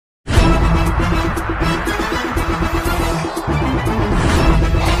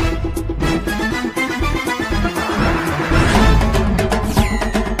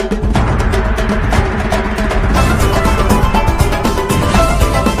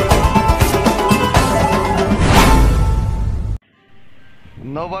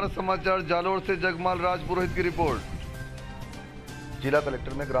नवभारत समाचार जालोर से जगमाल राजपुरोहित की रिपोर्ट। जिला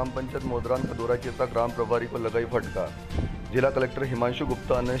कलेक्टर ने ग्राम पंचायत मोदरान का दौरा किया था, ग्राम प्रभारी को लगाई फटकार। जिला कलेक्टर हिमांशु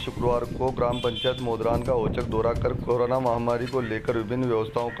गुप्ता ने शुक्रवार को ग्राम पंचायत मोदरान का औचक दौरा कर कोरोना महामारी को लेकर विभिन्न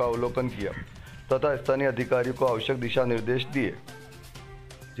व्यवस्थाओं का अवलोकन किया तथा स्थानीय अधिकारियों को आवश्यक दिशा निर्देश दिए।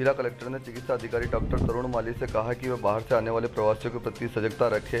 जिला कलेक्टर ने चिकित्सा अधिकारी डॉक्टर तरुण माली से कहा कि वह बाहर से आने वाले प्रवासियों के प्रति सजगता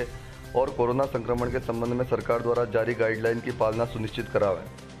रखें और कोरोना संक्रमण के संबंध में सरकार द्वारा जारी गाइडलाइन की पालना सुनिश्चित करावें।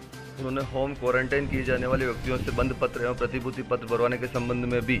 उन्होंने होम क्वारंटाइन किए जाने वाले व्यक्तियों से बंद पत्र एवं प्रतिभूति पत्र भरवाने के संबंध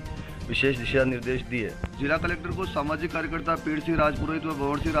में भी विशेष दिशा निर्देश दिए। जिला कलेक्टर को सामाजिक कार्यकर्ता पीर सिंह राजपुरोहित व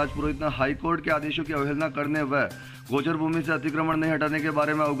भंवर सिंह राजपुरोहित ने हाईकोर्ट के आदेशों की अवहेलना करने व गोचर भूमि से अतिक्रमण नहीं हटाने के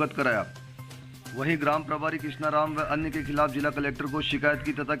बारे में अवगत कराया। वहीं ग्राम प्रभारी कृष्णाराम व अन्य के खिलाफ जिला कलेक्टर को शिकायत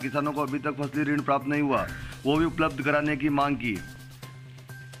की तथा किसानों को अभी तक फसली ऋण प्राप्त नहीं हुआ, वो भी उपलब्ध कराने की मांग की।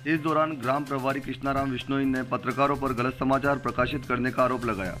 इस दौरान ग्राम प्रभारी कृष्णाराम विश्नोई ने पत्रकारों पर गलत समाचार प्रकाशित करने का आरोप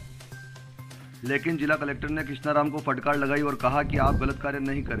लगाया, लेकिन जिला कलेक्टर ने कृष्णाराम को फटकार लगाई और कहा कि आप गलत कार्य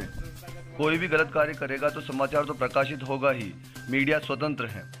नहीं करें। कोई भी गलत कार्य करेगा तो समाचार तो प्रकाशित होगा ही, मीडिया स्वतंत्र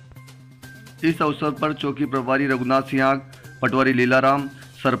है। इस अवसर पर चौकी प्रभारी रघुनाथ सिंह, पटवारी लीलाराम,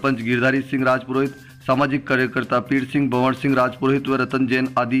 सरपंच गिरधारी सिंह राजपुरोहित, सामाजिक कार्यकर्ता पीर सिंह, भंवर सिंह राजपुरोहित व रतन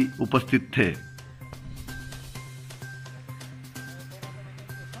जैन आदि उपस्थित थे।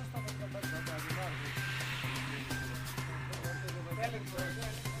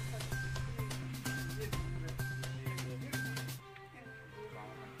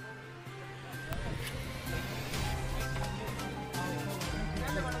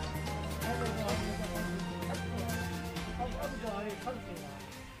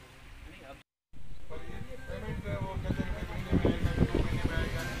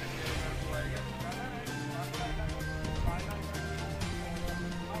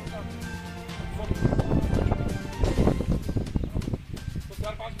 तो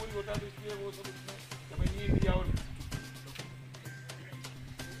 4-5 बोरी होता है तो इसलिए वो सब उसमें नहीं दिया और